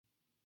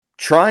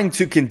Trying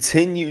to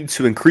continue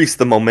to increase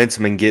the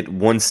momentum and get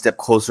one step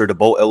closer to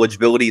bowl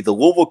eligibility, the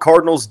Louisville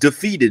Cardinals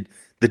defeated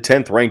the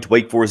 10th-ranked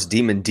Wake Forest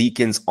Demon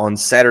Deacons on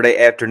Saturday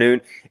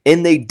afternoon,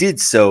 and they did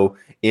so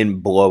in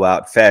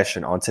blowout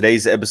fashion. On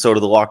today's episode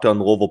of the Locked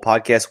On Louisville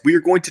podcast, we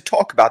are going to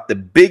talk about the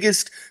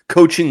biggest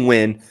coaching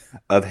win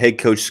of head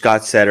coach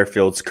Scott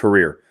Satterfield's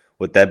career.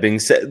 With that being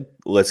said,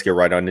 let's get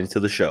right on into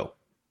the show.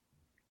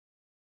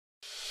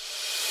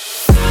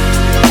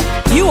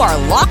 You are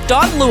Locked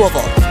On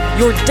Louisville,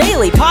 your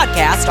daily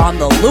podcast on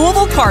the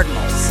Louisville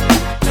Cardinals.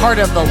 Part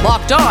of the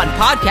Locked On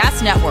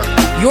Podcast Network,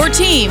 your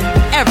team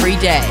every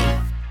day.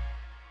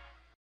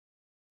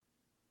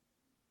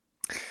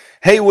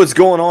 Hey, what's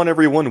going on,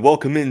 everyone?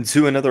 Welcome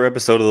into another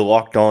episode of the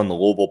Locked On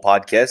Louisville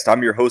podcast.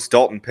 I'm your host,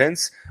 Dalton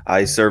Pence.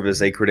 I serve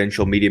as a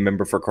credential media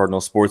member for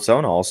Cardinal Sports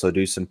Zone. I also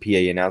do some PA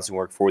announcing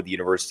work for the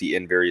university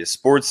in various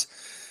sports.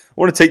 I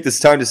want to take this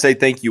time to say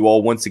thank you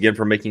all once again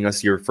for making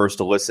us your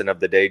first listen of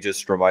the day.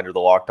 Just a reminder, the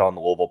Locked On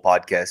Louisville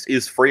podcast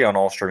is free on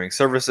all streaming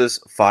services,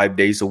 5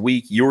 days a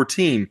week, your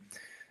team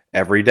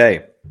every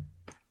day.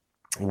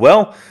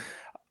 Well,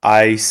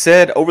 I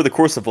said over the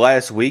course of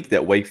last week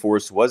that Wake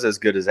Forest was as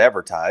good as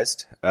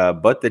advertised,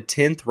 but the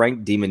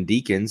 10th-ranked Demon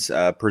Deacons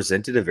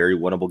presented a very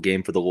winnable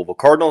game for the Louisville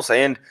Cardinals,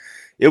 and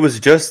it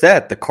was just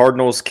that. The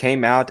Cardinals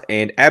came out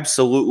and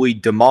absolutely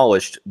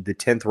demolished the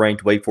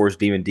 10th-ranked Wake Forest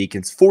Demon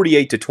Deacons,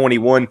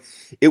 48-21.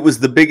 It was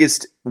the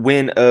biggest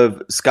win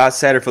of Scott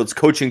Satterfield's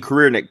coaching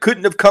career, and it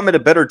couldn't have come at a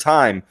better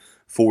time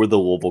for the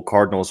Louisville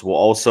Cardinals. We'll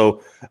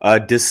also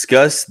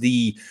discuss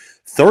the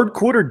third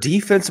quarter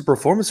defensive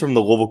performance from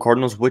the Louisville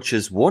Cardinals, which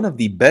is one of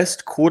the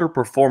best quarter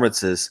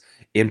performances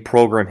in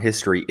program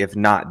history, if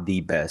not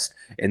the best.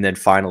 And then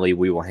finally,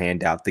 we will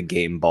hand out the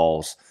game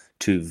balls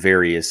to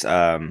various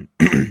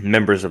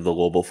members of the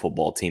Louisville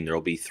football team. There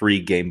will be 3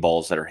 game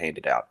balls that are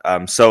handed out.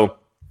 So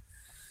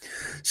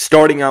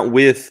starting out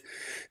with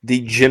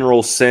the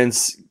general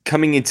sense,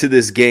 coming into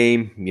this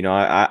game,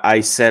 I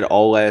said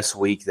all last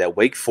week that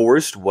Wake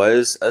Forest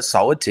was a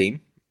solid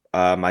team.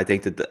 I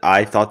think that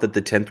I thought that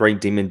the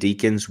 10th-ranked Demon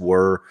Deacons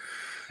were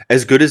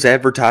as good as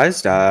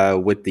advertised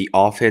with the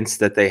offense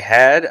that they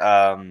had,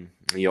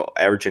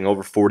 averaging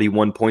over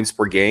 41 points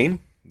per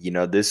game.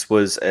 This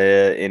was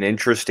an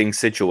interesting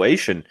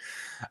situation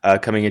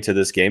coming into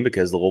this game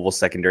because the Louisville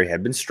secondary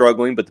had been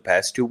struggling, but the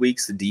past 2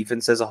 weeks, the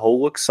defense as a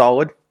whole looked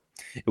solid.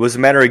 It was a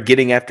matter of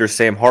getting after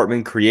Sam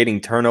Hartman,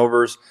 creating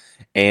turnovers,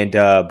 and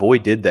boy,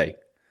 did they.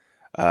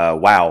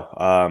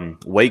 Wow.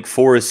 Wake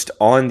Forest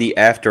on the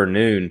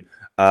afternoon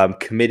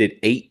committed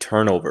 8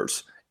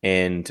 turnovers,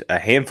 and a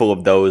handful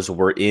of those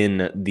were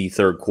in the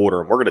third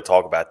quarter. And we're going to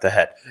talk about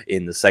that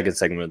in the second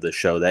segment of the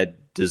show. That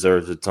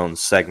deserves its own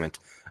segment.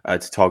 To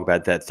talk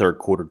about that third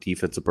quarter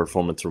defensive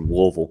performance from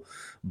Louisville.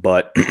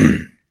 But,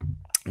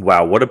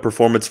 wow, what a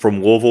performance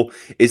from Louisville.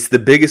 It's the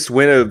biggest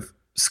win of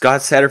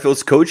Scott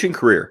Satterfield's coaching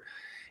career,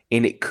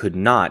 and it could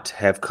not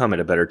have come at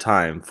a better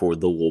time for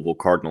the Louisville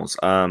Cardinals.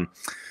 The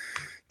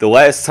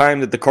last time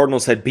that the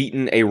Cardinals had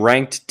beaten a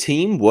ranked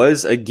team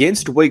was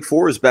against Wake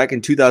Forest back in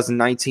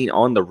 2019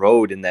 on the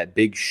road in that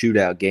big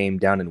shootout game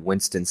down in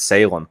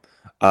Winston-Salem.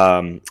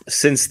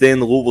 Since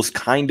then, Louisville's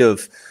kind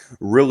of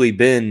really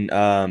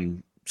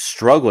been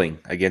struggling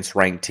against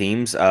ranked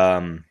teams.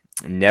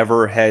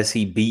 Never has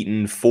he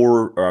beaten 3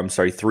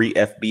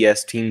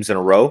 FBS teams in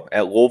a row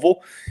at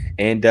Louisville.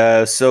 And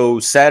so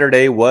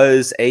Saturday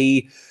was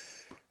a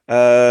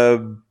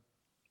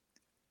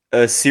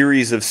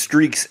series of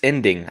streaks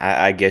ending,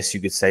 I guess you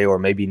could say, or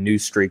maybe new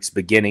streaks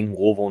beginning.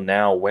 Louisville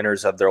now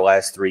winners of their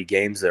last 3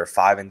 games. They're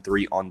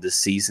 5-3 on the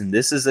season.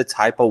 This is a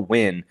type of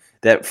win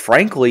that,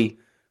 frankly,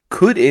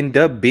 could end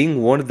up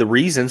being one of the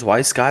reasons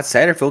why Scott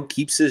Satterfield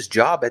keeps his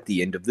job at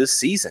the end of this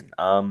season.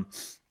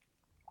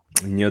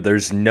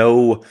 There's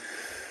no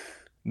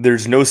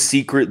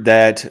secret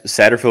that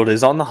Satterfield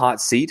is on the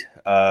hot seat.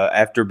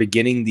 After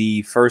beginning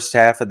the first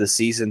half of the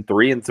season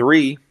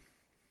 3-3,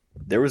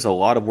 there was a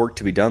lot of work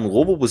to be done.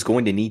 Louisville was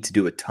going to need to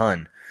do a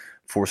ton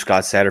for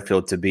Scott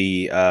Satterfield to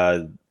be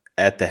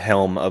at the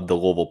helm of the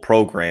Louisville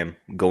program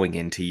going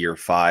into year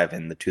 5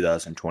 in the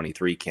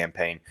 2023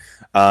 campaign.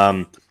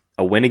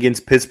 A win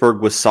against Pittsburgh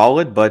was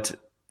solid, but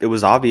it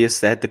was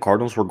obvious that the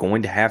Cardinals were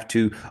going to have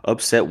to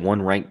upset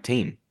one ranked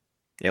team,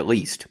 at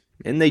least.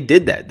 And they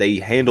did that. They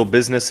handled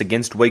business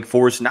against Wake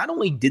Forest. Not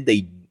only did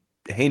they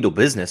handle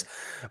business,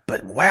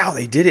 but wow,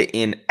 they did it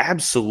in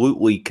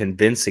absolutely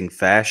convincing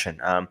fashion.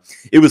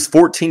 It was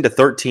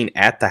 14-13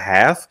 at the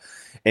half,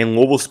 and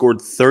Louisville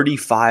scored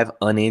 35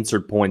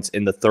 unanswered points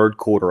in the third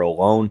quarter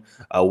alone.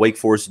 Wake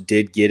Forest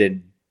did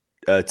get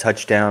a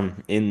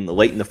touchdown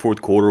late in the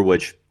fourth quarter,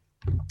 which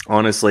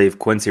honestly, if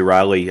Quincy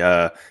Riley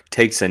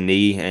takes a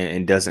knee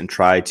and doesn't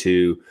try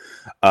to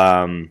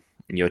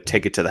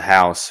take it to the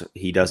house,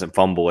 he doesn't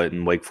fumble it,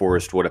 and Wake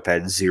Forest would have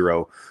had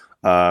 0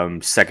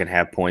 second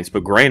half points.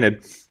 But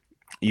granted,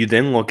 you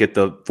then look at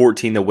the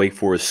 14 that Wake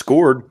Forest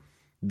scored,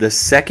 the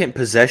second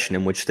possession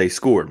in which they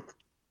scored.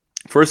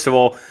 First of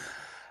all,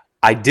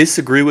 I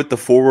disagree with the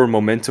forward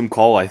momentum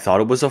call. I thought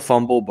it was a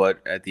fumble,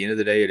 but at the end of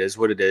the day, it is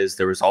what it is.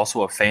 There was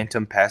also a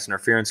phantom pass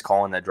interference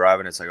call in that drive,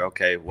 and it's like,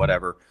 okay,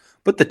 whatever.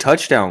 But the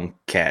touchdown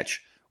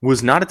catch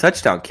was not a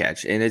touchdown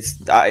catch. And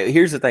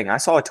here's the thing. I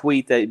saw a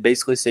tweet that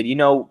basically said,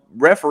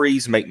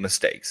 referees make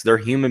mistakes. They're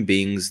human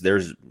beings.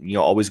 There's,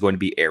 always going to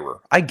be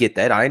error. I get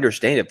that. I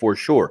understand it for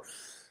sure.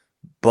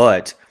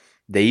 But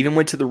they even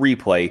went to the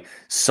replay,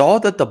 saw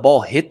that the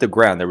ball hit the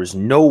ground. There was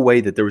no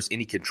way that there was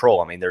any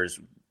control. I mean, there's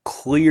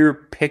clear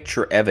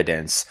picture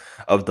evidence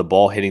of the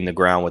ball hitting the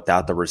ground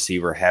without the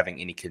receiver having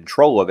any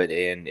control of it,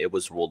 and it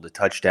was ruled a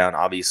touchdown.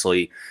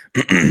 Obviously,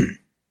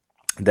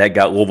 that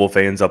got Louisville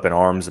fans up in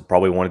arms.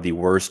 Probably one of the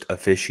worst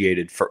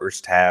officiated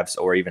first halves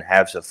or even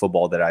halves of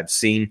football that I've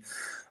seen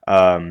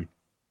in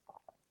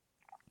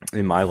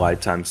my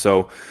lifetime.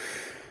 So,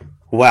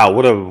 wow,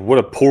 what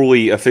a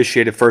poorly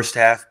officiated first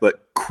half.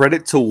 But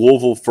credit to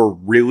Louisville for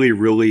really,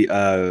 really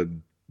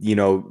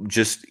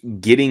just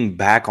getting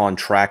back on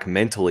track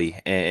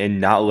mentally and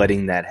not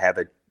letting that have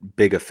a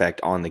big effect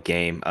on the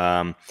game.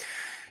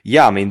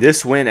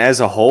 This win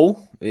as a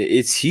whole,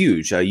 it's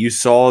huge. You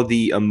saw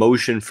the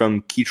emotion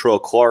from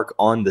Keitrell Clark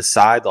on the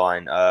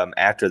sideline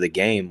after the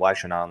game. Well,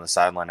 actually not on the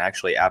sideline,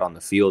 actually out on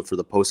the field for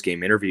the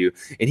post-game interview,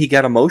 and he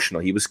got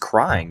emotional. He was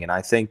crying, and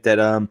I think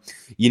that,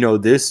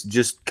 this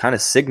just kind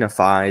of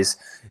signifies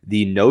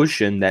the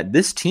notion that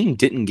this team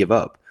didn't give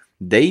up.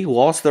 They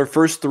lost their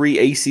first 3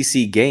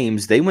 ACC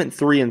games. They went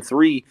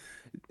 3-3,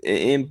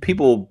 and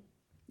people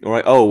are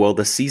like, "Oh, well,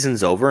 the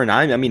season's over." And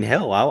on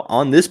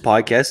this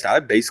podcast, I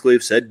basically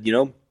have said,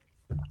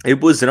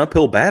 it was an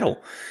uphill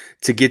battle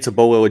to get to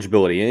bowl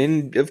eligibility.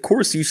 And of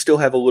course, you still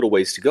have a little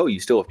ways to go. You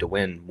still have to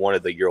win one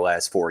of your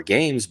last 4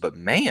 games. But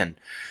man,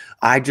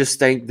 I just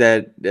think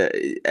that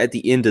at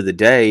the end of the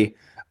day,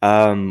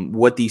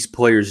 what these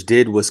players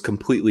did was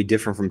completely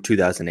different from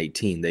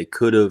 2018. They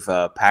could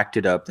have packed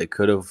it up. They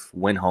could have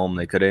went home.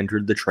 They could have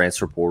entered the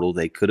transfer portal.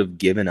 They could have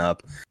given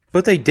up,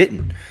 but they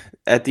didn't.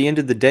 At the end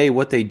of the day,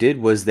 what they did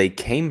was they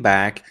came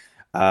back,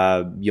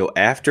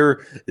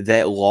 after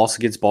that loss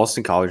against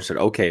Boston College, and said,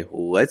 okay,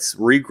 let's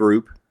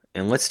regroup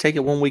and let's take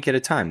it 1 week at a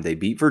time. They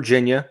beat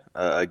Virginia,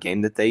 a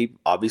game that they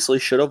obviously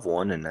should have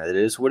won, and it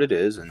is what it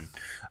is. And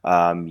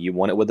you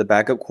won it with a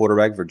backup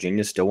quarterback.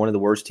 Virginia's still one of the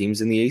worst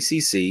teams in the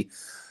ACC.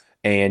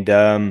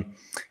 And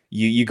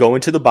you go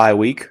into the bye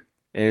week,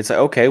 and it's like,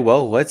 okay,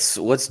 well, let's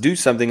do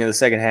something in the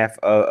second half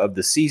of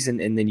the season,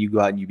 and then you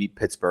go out and you beat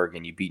Pittsburgh,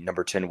 and you beat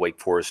number 10 Wake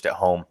Forest at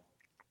home.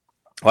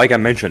 Like I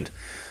mentioned,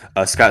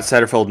 Scott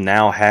Satterfield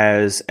now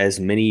has as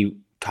many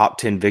top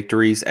 10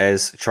 victories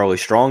as Charlie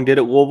Strong did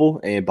at Louisville,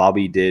 and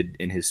Bobby did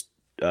in his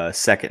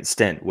second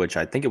stint, which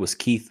I think it was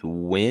Keith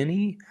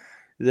Winnie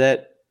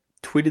that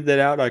tweeted that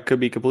out. I could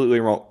be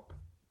completely wrong.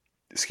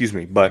 Excuse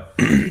me, but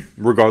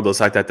regardless,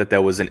 I thought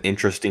that was an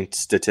interesting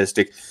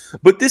statistic.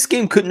 But this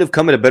game couldn't have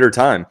come at a better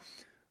time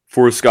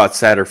for Scott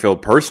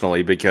Satterfield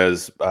personally,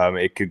 because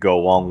it could go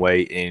a long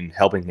way in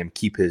helping him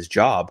keep his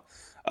job.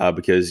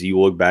 Because you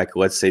look back,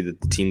 let's say that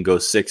the team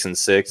goes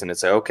 6-6, and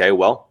it's like, okay,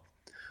 well,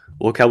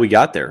 look how we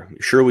got there.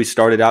 Sure, we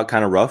started out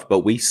kind of rough, but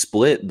we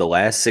split the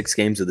last 6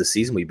 games of the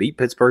season. We beat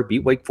Pittsburgh,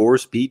 beat Wake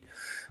Forest, beat,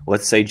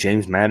 let's say,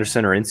 James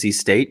Madison or NC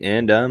State,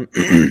 and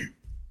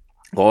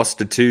lost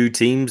to 2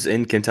 teams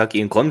in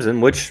Kentucky and Clemson,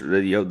 which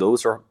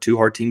those are 2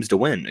 hard teams to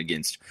win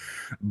against.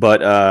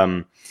 But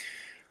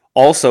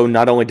also,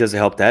 not only does it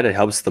help that, it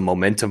helps the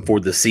momentum for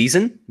the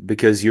season,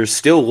 because you're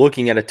still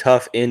looking at a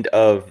tough end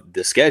of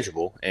the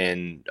schedule,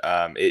 and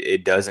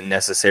it doesn't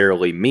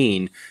necessarily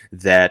mean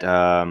that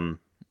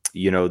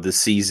the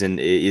season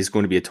is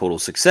going to be a total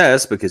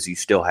success, because you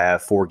still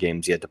have 4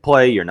 games yet to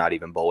play. You're not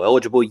even bowl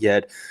eligible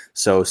yet,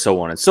 so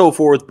on and so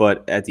forth.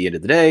 But at the end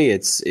of the day,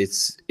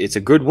 it's a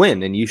good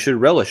win, and you should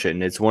relish it.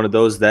 And it's one of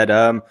those that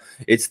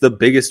it's the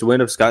biggest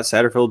win of Scott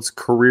Satterfield's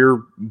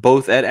career,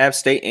 both at App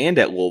State and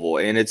at Louisville,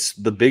 and it's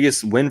the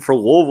biggest win for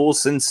Louisville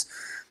since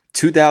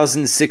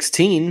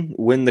 2016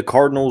 when the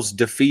Cardinals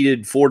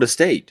defeated Florida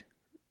State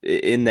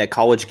in that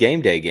college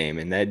game day game.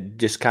 And that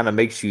just kind of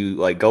makes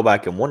you go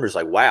back and wonders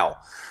wow.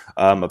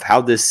 Of how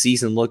this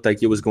season looked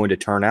like it was going to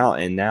turn out,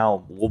 and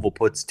now Louisville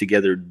puts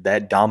together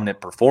that dominant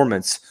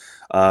performance.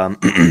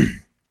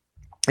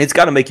 It's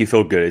got to make you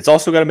feel good. It's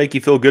also got to make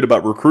you feel good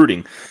about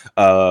recruiting.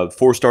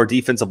 4-star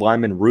defensive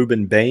lineman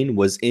Ruben Bain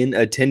was in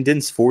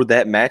attendance for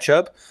that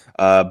matchup,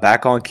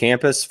 back on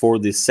campus for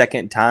the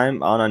second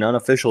time on an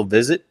unofficial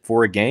visit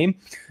for a game.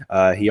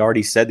 He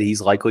already said that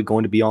he's likely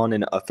going to be on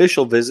an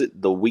official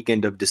visit the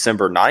weekend of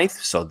December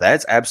 9th, so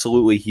that's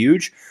absolutely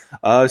huge.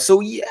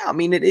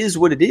 It is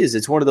what it is.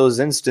 It's one of those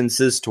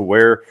instances to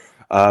where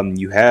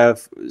you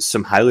have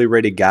some highly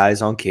rated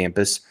guys on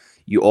campus.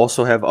 You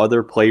also have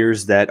other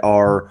players that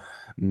are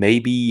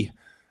maybe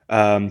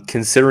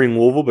considering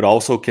Louisville, but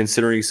also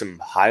considering some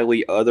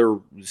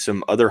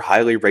other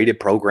highly rated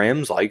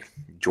programs like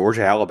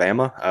Georgia,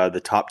 Alabama,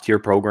 the top tier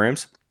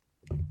programs.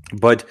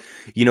 But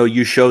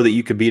you show that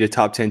you could beat a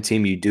top 10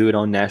 team. You do it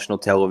on national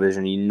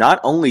television. Not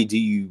only do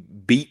you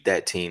beat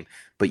that team,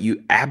 but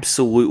you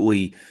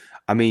absolutely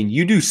I mean,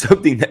 you do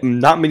something that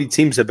not many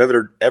teams have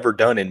ever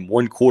done in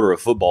one quarter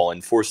of football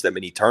and force that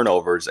many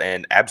turnovers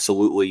and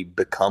absolutely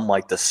become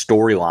like the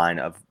storyline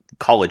of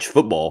college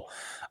football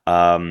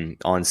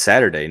on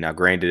Saturday. Now,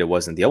 granted, it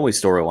wasn't the only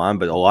storyline,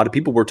 but a lot of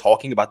people were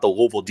talking about the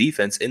Louisville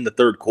defense in the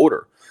third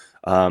quarter,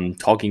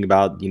 talking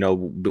about,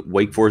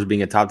 Wake Forest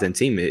being a top 10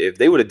 team. If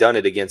they would have done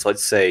it against,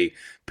 let's say,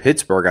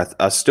 Pittsburgh,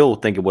 I still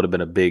think it would have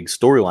been a big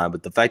storyline.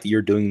 But the fact that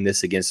you're doing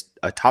this against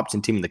a top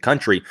 10 team in the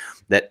country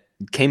that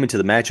came into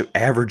the matchup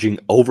averaging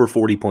over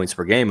 40 points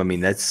per game, I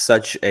mean, that's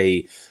such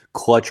a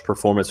clutch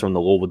performance from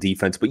the Louisville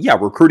defense. But yeah,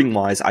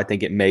 recruiting-wise, I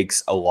think it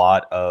makes a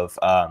lot of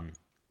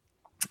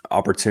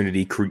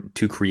opportunity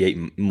to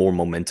create more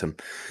momentum.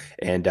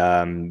 And,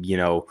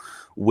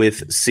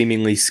 with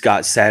seemingly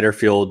Scott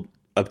Satterfield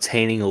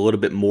obtaining a little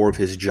bit more of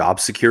his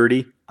job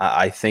security,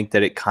 I think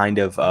that it kind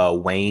of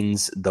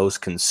wanes those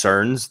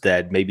concerns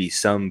that maybe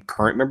some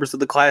current members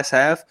of the class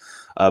have,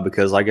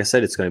 because, like I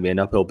said, it's going to be an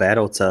uphill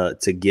battle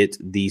to get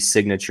these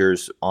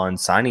signatures on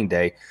signing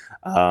day.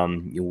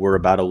 We're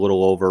about a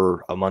little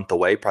over a month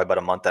away, probably about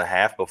a month and a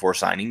half before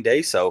signing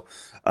day. So,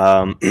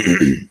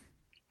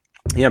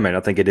 yeah, man, I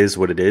think it is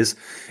what it is.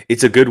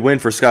 It's a good win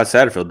for Scott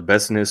Satterfield, the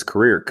best in his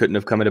career. Couldn't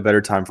have come at a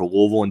better time for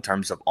Louisville in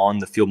terms of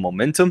on-the-field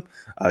momentum,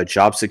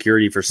 job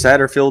security for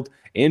Satterfield,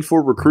 and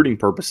for recruiting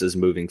purposes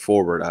moving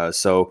forward. I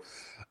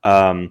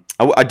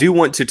do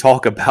want to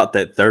talk about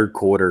that third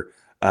quarter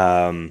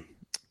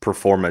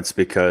performance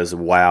because,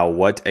 wow,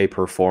 what a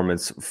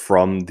performance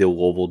from the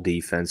Louisville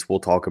defense. We'll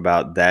talk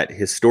about that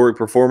historic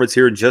performance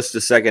here in just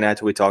a second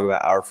after we talk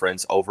about our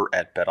friends over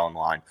at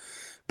BetOnline.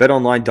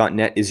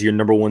 BetOnline.net is your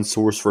number one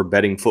source for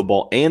betting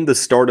football and the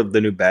start of the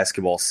new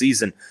basketball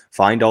season.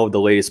 Find all of the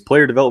latest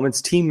player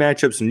developments, team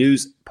matchups,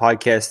 news,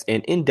 podcasts,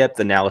 and in-depth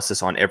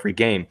analysis on every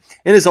game.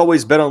 And as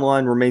always,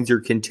 BetOnline remains your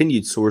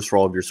continued source for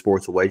all of your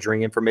sports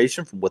wagering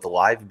information with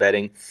live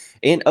betting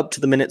and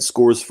up-to-the-minute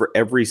scores for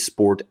every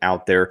sport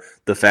out there.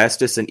 The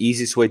fastest and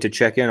easiest way to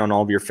check in on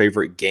all of your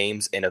favorite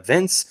games and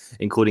events,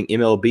 including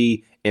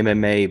MLB,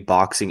 MMA,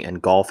 boxing,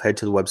 and golf. Head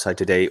to the website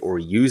today or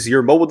use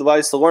your mobile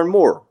device to learn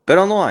more.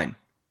 BetOnline,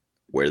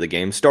 where the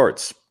game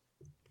starts.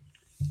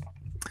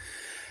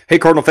 Hey,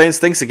 Cardinal fans,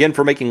 thanks again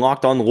for making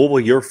Locked On Louisville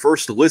your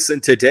first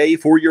listen today.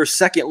 For your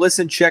second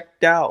listen, check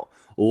out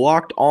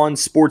Locked On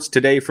Sports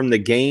Today. From the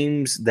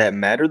games that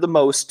matter the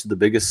most to the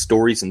biggest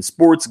stories in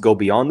sports, go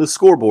beyond the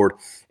scoreboard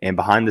and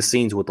behind the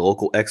scenes with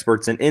local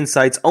experts and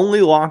insights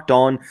only Locked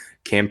On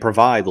can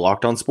provide.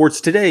 Locked On Sports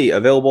Today,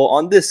 available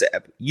on this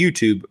app,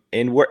 YouTube,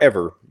 and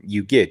wherever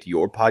you get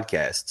your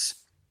podcasts.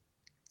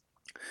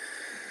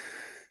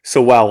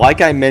 So, wow, like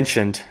I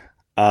mentioned,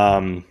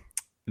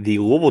 the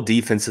Louisville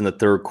defense in the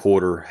third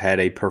quarter had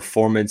a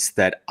performance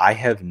that I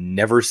have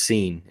never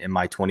seen in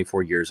my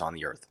 24 years on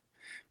the earth.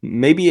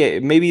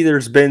 Maybe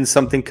there's been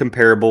something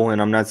comparable,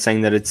 and I'm not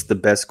saying that it's the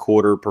best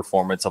quarter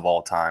performance of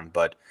all time,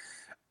 but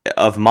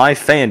of my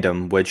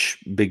fandom, which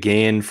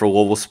began for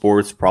Louisville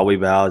sports probably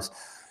about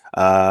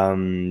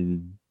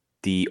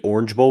the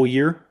Orange Bowl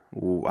year.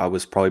 I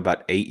was probably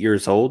about 8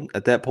 years old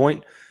at that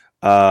point.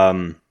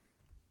 I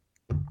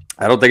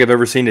don't think I've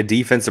ever seen a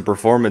defensive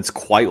performance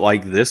quite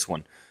like this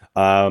one.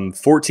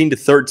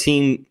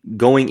 14-13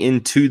 going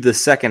into the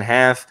second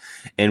half,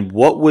 and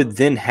what would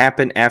then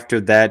happen after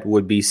that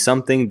would be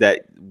something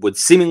that would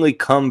seemingly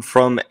come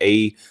from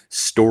a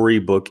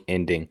storybook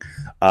ending.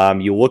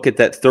 You look at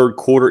that third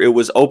quarter, it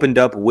was opened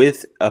up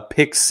with a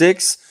pick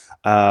six.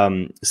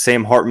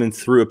 Sam Hartman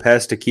threw a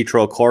pass to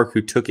Keitrell Clark,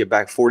 who took it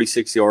back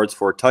 46 yards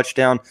for a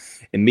touchdown.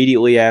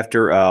 Immediately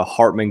after,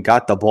 Hartman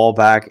got the ball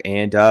back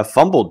and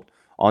fumbled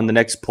on the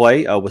next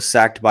play, was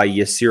sacked by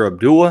Yasir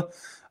Abdullah,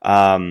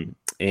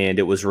 and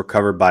it was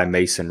recovered by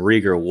Mason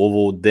Rieger.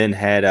 Louisville then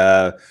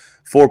had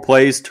 4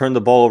 plays, turned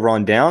the ball over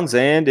on downs,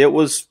 and it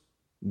was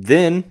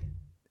then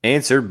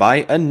answered by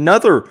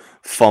another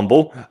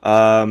fumble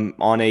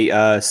on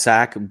a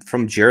sack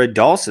from Jared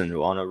Dawson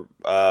on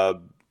a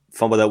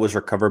fumble that was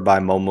recovered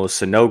by Momo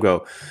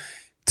Sanogo.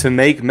 To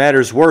make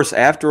matters worse,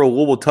 after a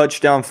Louisville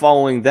touchdown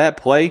following that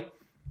play,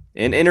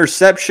 an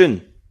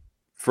interception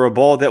for a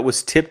ball that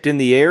was tipped in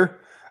the air.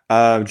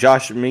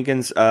 Josh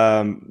Minkins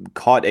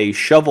caught a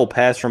shovel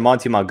pass from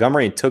Monty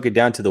Montgomery and took it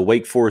down to the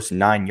Wake Forest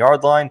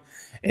 9-yard line.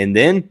 And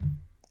then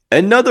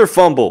another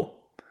fumble.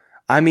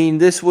 I mean,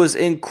 this was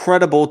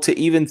incredible to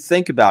even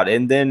think about.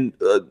 And then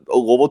a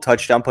Louisville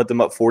touchdown put them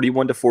up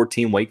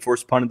 41-14. Wake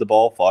Forest punted the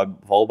ball,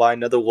 followed by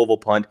another Louisville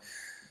punt,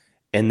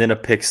 and then a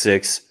pick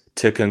six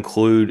to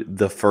conclude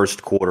the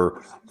first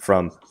quarter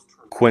from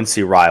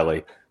Quincy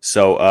Riley.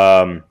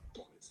 So,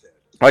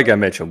 like I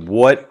mentioned,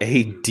 what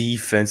a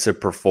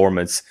defensive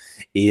performance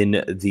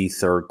in the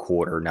third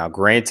quarter. Now,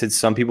 granted,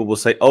 some people will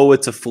say, oh,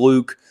 it's a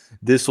fluke.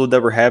 This will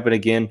never happen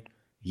again.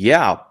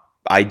 Yeah,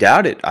 I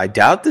doubt it. I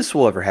doubt this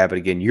will ever happen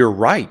again. You're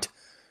right.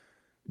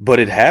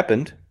 But it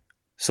happened.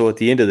 So at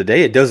the end of the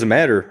day, it doesn't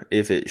matter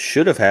if it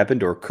should have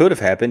happened or could have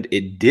happened.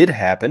 It did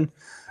happen.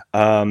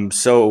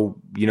 So,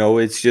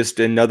 it's just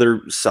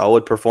another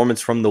solid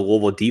performance from the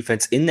Louisville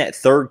defense. In that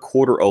third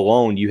quarter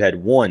alone, you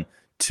had 1,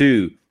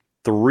 2,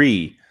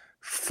 3,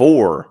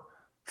 4,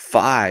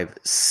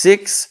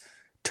 6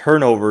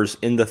 turnovers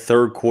in the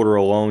third quarter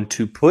alone.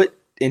 To put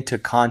into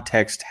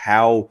context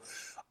how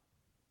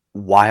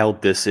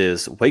wild this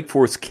is, Wake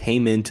Forest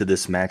came into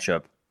this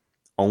matchup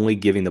only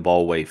giving the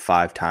ball away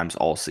 5 times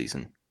all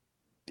season.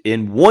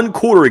 In one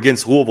quarter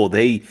against Louisville,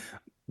 they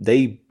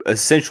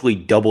essentially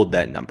doubled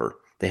that number.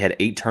 They had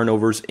 8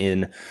 turnovers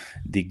in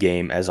the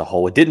game as a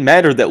whole. It didn't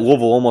matter that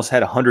Louisville almost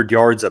had 100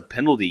 yards of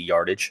penalty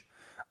yardage,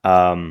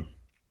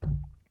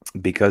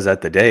 because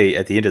at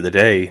the end of the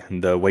day,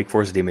 the Wake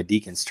Forest Demon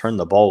Deacons turned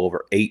the ball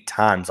over 8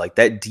 times. Like,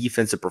 that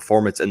defensive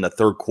performance in the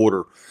third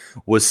quarter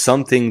was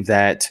something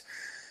that,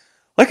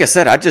 like I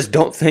said, I just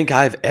don't think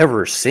I've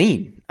ever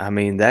seen. I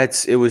mean,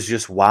 it was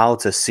just wild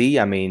to see.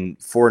 I mean,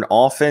 for an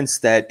offense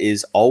that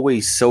is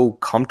always so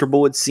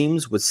comfortable, it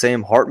seems, with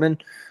Sam Hartman,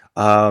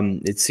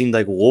 it seemed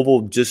like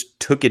Louisville just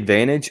took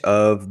advantage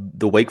of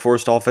the Wake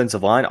Forest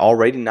offensive line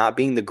already not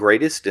being the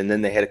greatest, and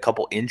then they had a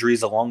couple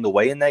injuries along the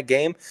way in that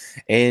game.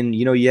 And,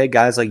 you had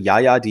guys like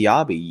Yaya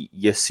Diaby,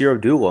 Yasir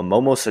Abdullah,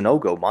 Momo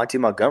Sanogo, Monty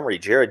Montgomery,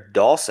 Jared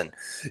Dawson.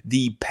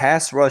 The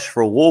pass rush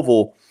for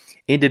Louisville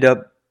ended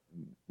up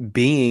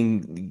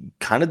being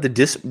kind of the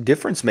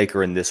difference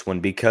maker in this one,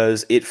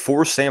 because it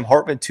forced Sam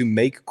Hartman to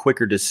make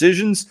quicker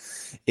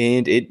decisions.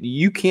 And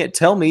you can't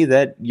tell me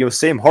that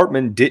Sam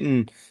Hartman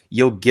didn't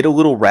get a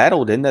little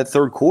rattled in that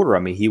third quarter. I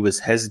mean, he was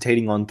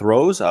hesitating on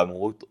throws.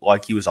 Looked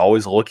like he was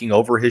always looking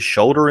over his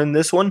shoulder in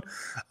this one.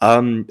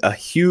 A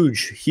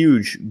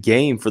huge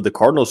game for the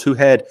Cardinals, who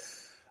had,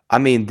 I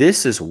mean,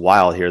 this is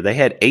wild here. They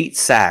had 8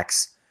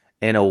 sacks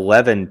and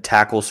 11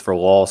 tackles for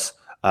loss,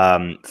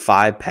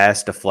 5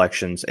 pass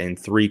deflections, and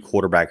 3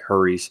 quarterback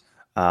hurries,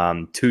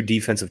 2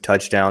 defensive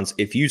touchdowns.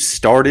 If you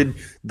started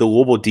the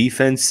Louisville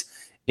defense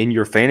in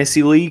your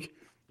fantasy league,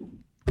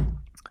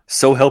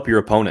 so help your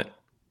opponent.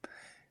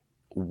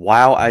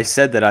 While I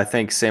said that I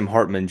think Sam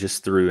Hartman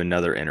just threw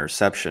another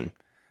interception,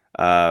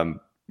 I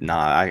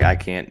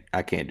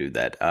can't do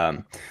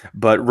that.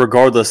 But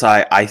regardless,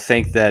 I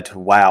think that,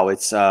 wow,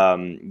 it's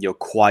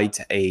quite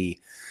a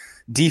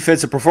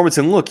defensive performance.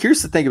 And look,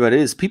 here's the thing about it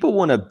is, people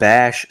want to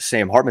bash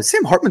Sam Hartman.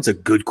 Sam Hartman's a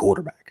good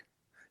quarterback.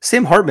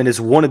 Sam Hartman is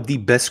one of the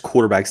best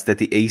quarterbacks that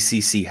the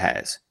ACC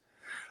has.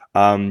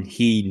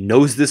 He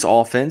knows this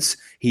offense.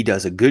 He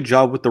does a good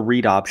job with the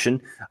read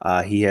option.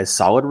 He has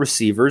solid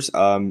receivers.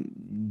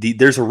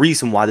 There's a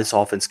reason why this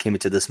offense came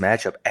into this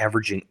matchup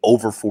averaging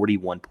over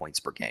 41 points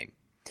per game.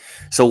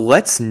 So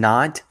let's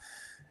not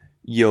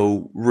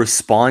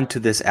respond to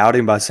this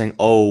outing by saying,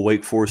 oh,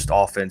 Wake Forest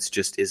offense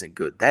just isn't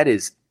good. That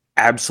is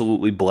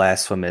absolutely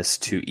blasphemous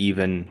to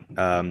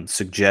even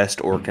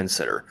suggest or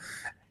consider.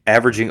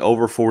 Averaging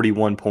over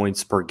 41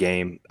 points per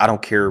game. I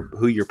don't care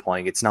who you're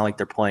playing. It's not like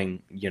they're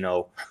playing,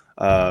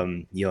 a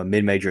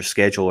mid-major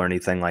schedule or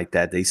anything like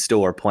that. They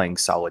still are playing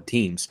solid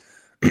teams.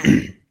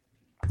 I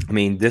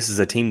mean, this is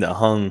a team that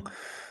hung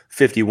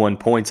 51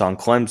 points on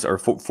Clemson, or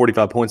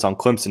 45 points on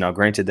Clemson. Now,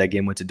 granted, that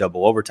game went to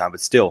double overtime,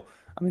 but still,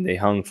 I mean, they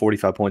hung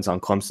 45 points on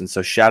Clemson.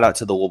 So shout out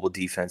to the Louisville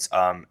defense.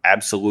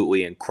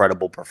 Absolutely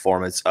incredible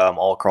performance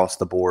all across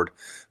the board,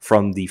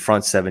 from the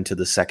front 7 to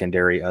the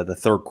secondary. The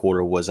third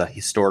quarter was a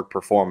historic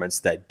performance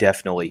that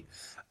definitely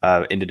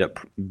ended up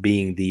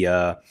being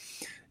the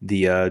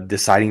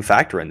deciding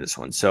factor in this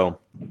one. So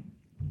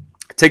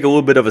take a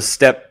little bit of a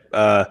step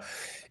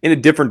in a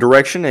different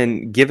direction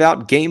and give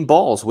out game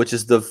balls, which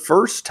is the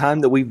first time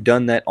that we've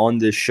done that on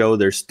this show.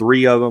 There's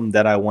 3 of them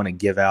that I want to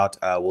give out.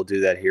 We'll do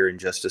that here in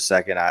just a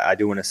second. I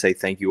do want to say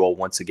thank you all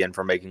once again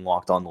for making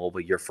Locked On Louisville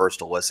your first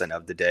listen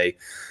of the day.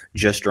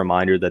 Just a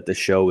reminder that the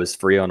show is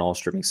free on all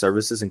streaming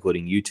services,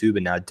 including YouTube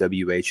and now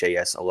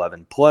WHAS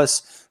 11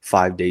 plus,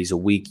 5 days a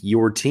week.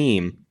 Your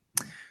team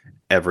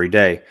every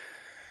day.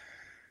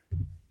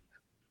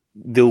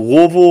 The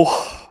Louisville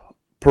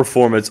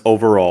performance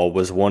overall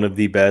was one of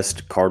the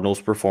best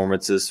Cardinals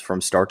performances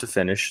from start to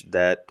finish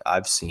that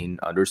I've seen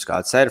under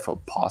Scott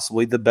Satterfield,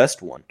 possibly the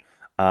best one.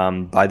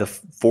 By the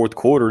fourth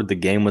quarter, the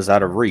game was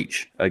out of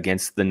reach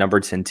against the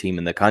number 10 team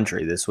in the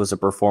country. This was a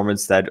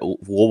performance that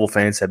Louisville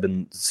fans have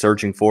been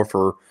searching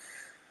for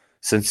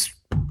since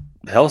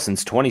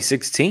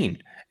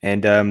 2016.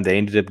 And they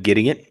ended up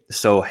getting it.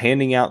 So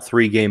handing out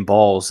 3 game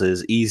balls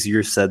is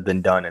easier said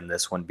than done in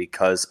this one,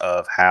 because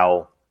of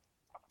how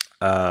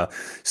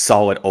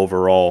solid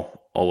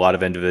overall a lot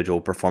of individual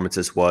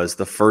performances was.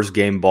 The first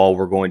game ball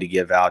we're going to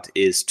give out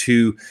is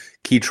to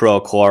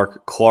Keitrell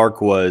Clark. Clark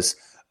was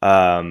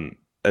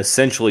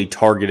essentially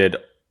targeted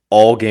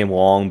all game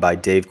long by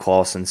Dave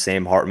Clawson,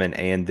 Sam Hartman,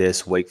 and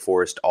this Wake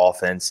Forest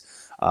offense.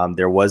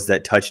 There was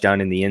that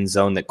touchdown in the end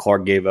zone that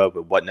Clark gave up.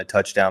 It wasn't a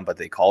touchdown, but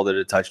they called it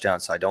a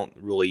touchdown, so I don't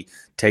really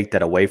take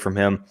that away from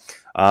him.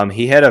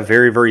 He had a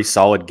very, very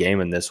solid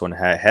game in this one.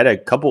 Had a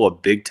couple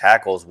of big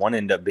tackles. One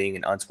ended up being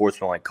an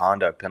unsportsmanlike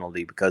conduct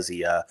penalty because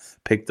he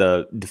picked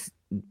the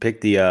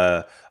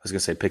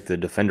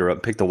defender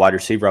up, picked the wide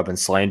receiver up and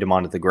slammed him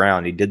onto the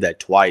ground. He did that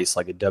twice,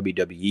 like a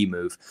WWE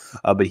move.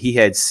 But he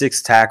had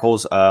 6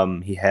 tackles.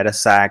 He had a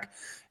sack,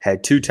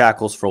 had 2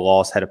 tackles for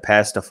loss, had a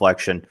pass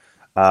deflection,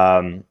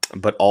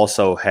 but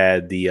also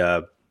had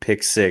the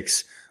pick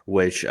 6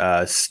 which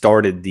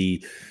started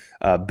the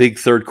big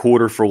third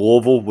quarter for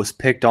Louisville, was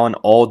picked on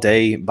all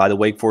day by the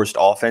Wake Forest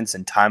offense,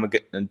 and time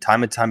and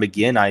time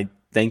again, I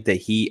think that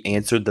he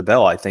answered the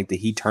bell. I think that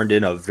he turned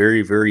in a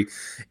very, very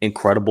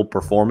incredible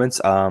performance.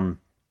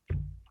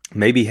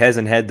 Maybe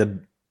hasn't had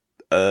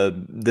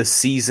the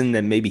season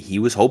that maybe he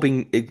was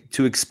hoping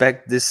to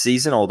expect this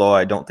season, although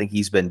I don't think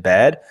he's been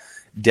bad.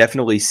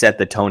 Definitely set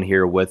the tone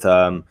here with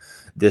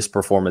this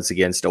performance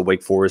against a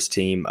Wake Forest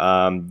team.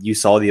 You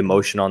saw the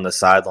emotion on the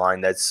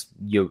sideline.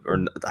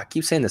 I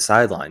keep saying the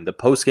sideline, the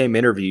post-game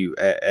interview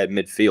at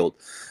midfield.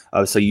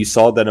 So you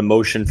saw that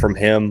emotion from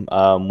him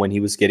when he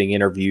was getting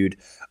interviewed.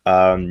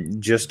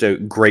 Just a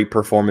great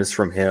performance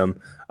from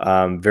him.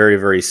 Very,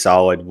 very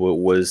solid.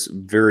 Was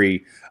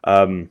very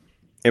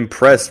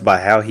impressed by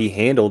how he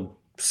handled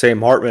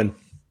Sam Hartman,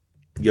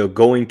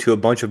 going to a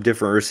bunch of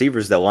different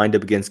receivers that lined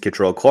up against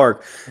Keitrell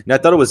Clark. And I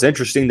thought it was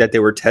interesting that they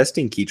were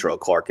testing Keitrell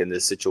Clark in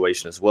this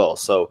situation as well.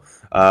 So,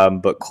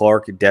 but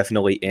Clark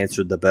definitely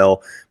answered the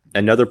bell.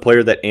 Another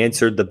player that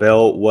answered the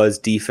bell was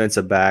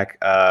defensive back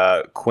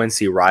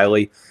Quincy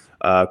Riley.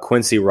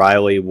 Quincy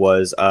Riley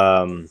was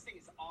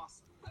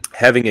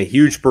having a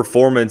huge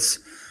performance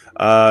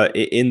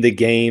in the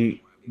game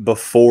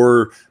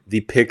before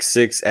the pick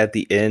six at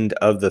the end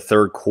of the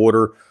third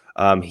quarter.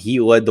 He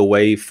led the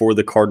way for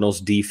the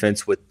Cardinals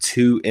defense with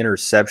 2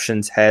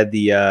 interceptions, had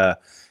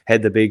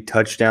the big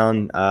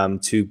touchdown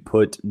to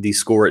put the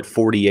score at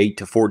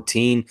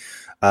 48-14.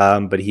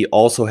 But he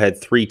also had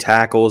 3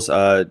 tackles.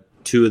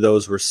 2 of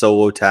those were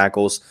solo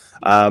tackles.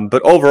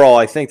 But overall,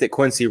 I think that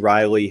Quincy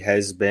Riley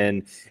has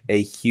been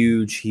a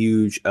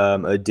huge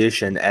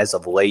addition as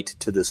of late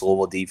to this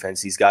Louisville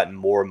defense. He's gotten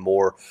more and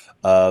more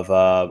of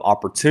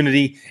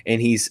opportunity,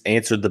 and he's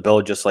answered the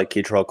bell just like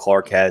Keitrell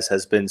Clark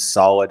has been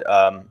solid.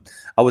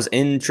 I was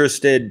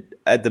interested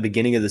at the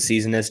beginning of the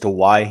season as to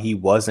why he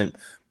wasn't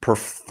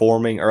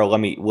performing, or let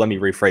me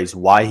rephrase,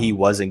 why he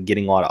wasn't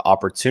getting a lot of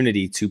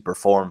opportunity to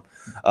perform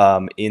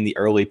in the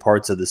early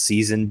parts of the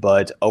season.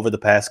 But over the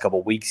past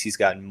couple of weeks, he's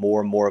gotten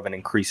more and more of an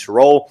increased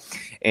role,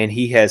 and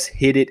he has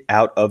hit it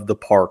out of the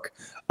park.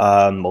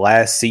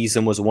 Last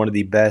season was one of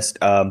the best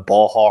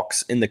ball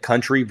hawks in the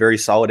country, very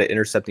solid at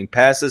intercepting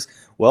passes.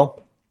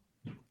 Well,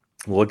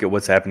 look at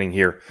what's happening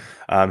here.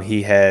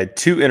 He had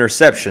 2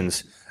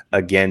 interceptions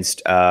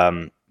against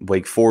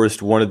Wake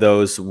Forest. One of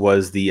those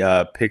was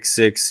the pick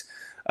six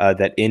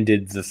that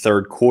ended the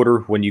third quarter.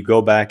 When you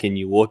go back and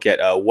you look at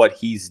what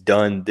he's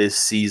done this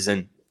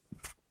season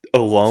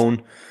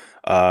alone,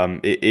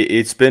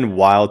 it's been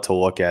wild to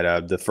look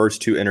at. The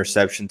first 2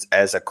 interceptions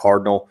as a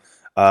Cardinal,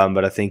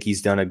 but I think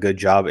he's done a good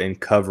job in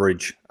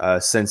coverage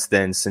since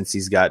then, since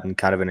he's gotten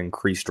kind of an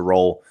increased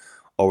role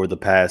over the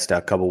past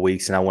couple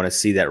weeks, and I want to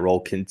see that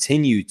role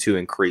continue to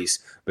increase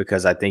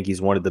because I think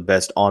he's one of the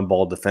best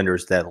on-ball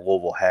defenders that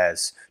Louisville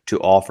has to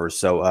offer.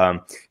 So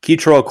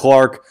Keitrell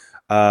Clark,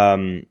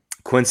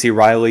 Quincy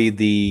Riley,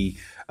 the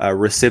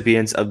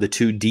recipients of the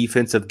 2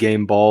 defensive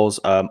game balls.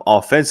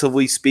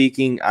 Offensively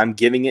speaking, I'm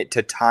giving it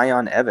to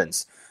Tyon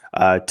Evans.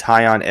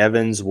 Tyon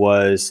Evans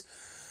was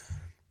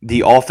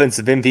the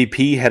offensive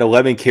MVP, had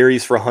 11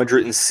 carries for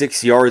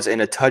 106 yards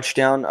and a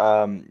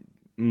touchdown,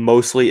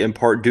 mostly in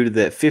part due to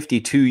that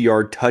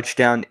 52-yard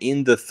touchdown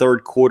in the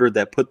third quarter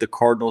that put the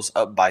Cardinals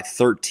up by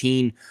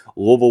 13.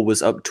 Louisville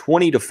was up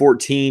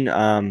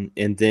 20-14,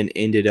 and then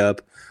ended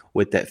up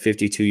with that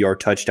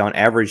 52-yard touchdown,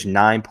 averaged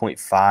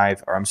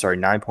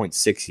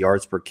 9.6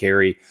 yards per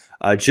carry.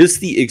 Just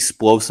the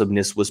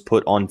explosiveness was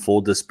put on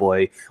full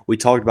display. We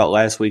talked about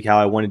last week how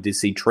I wanted to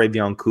see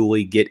Travion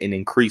Cooley get an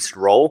increased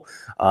role,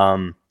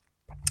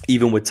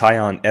 even with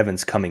Tyon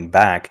Evans coming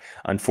back.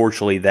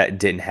 Unfortunately, that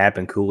didn't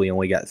happen. Cooley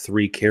only got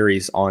 3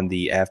 carries on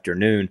the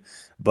afternoon.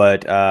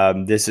 But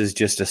this is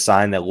just a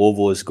sign that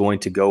Louisville is going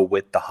to go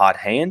with the hot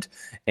hand.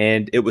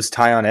 And it was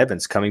Tyon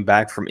Evans coming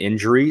back from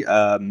injury,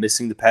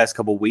 missing the past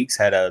couple weeks,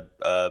 had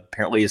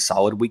apparently a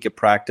solid week of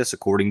practice,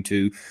 according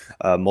to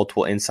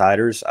multiple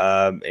insiders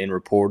and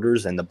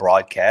reporters and the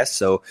broadcast.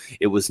 So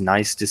it was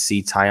nice to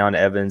see Tyon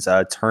Evans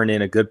turn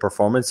in a good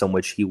performance in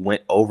which he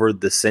went over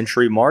the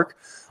century mark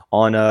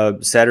on a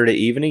Saturday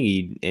evening.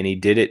 He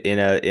did it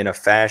in a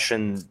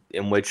fashion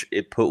in which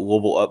it put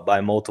Louisville up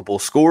by multiple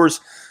scores.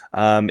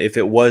 If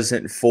it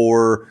wasn't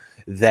for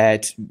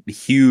that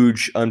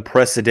huge,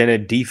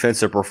 unprecedented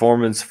defensive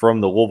performance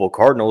from the Louisville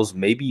Cardinals,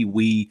 maybe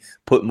we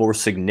put more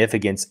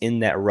significance in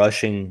that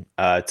rushing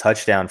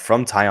touchdown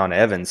from Tyon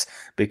Evans,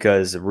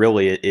 because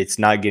really it's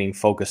not getting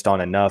focused on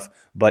enough.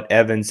 But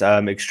Evans,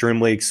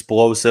 extremely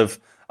explosive,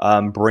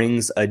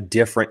 brings a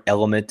different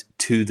element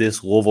to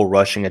this Louisville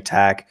rushing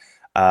attack.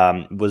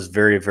 Was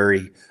very,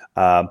 very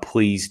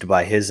pleased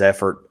by his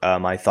effort.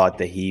 I thought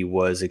that he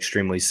was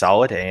extremely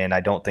solid, and I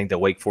don't think that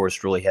Wake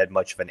Forest really had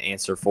much of an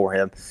answer for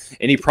him.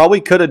 And he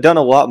probably could have done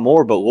a lot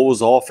more, but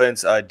Louisville's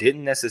offense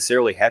didn't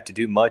necessarily have to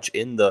do much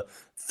in the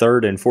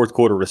third and fourth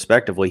quarter,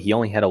 respectively. He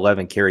only had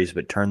 11 carries,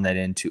 but turned that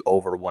into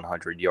over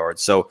 100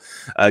 yards. So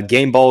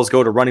game balls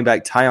go to running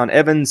back Tyon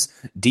Evans,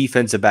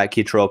 defensive back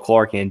Keitrell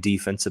Clark, and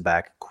defensive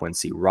back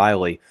Quincy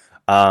Riley.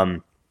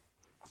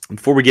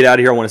 Before we get out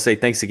of here, I want to say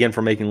thanks again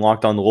for making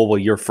Locked On Louisville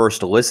your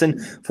first listen.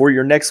 For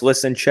your next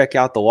listen, check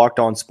out the Locked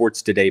On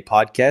Sports Today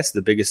podcast,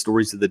 the biggest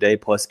stories of the day,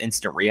 plus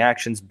instant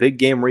reactions, big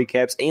game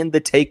recaps, and the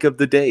take of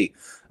the day.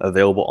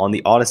 Available on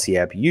the Odyssey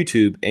app,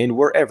 YouTube, and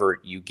wherever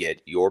you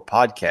get your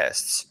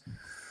podcasts.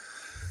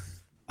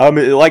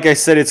 Like I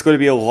said, there's going to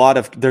be a lot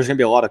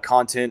of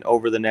content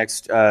over the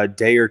next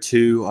day or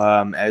two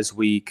as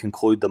we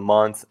conclude the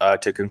month.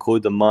 To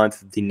conclude the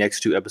month, the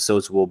next two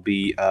episodes will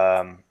be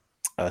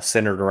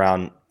centered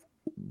around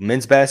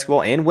men's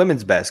basketball and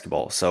women's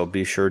basketball. So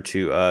be sure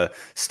to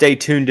stay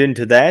tuned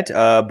into that.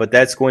 But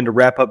that's going to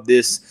wrap up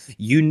this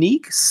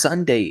unique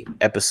Sunday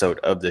episode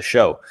of the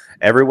show.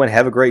 Everyone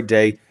have a great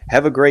day.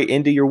 Have a great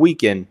end of your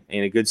weekend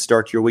and a good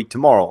start to your week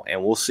tomorrow.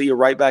 And we'll see you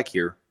right back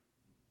here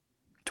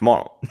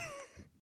tomorrow.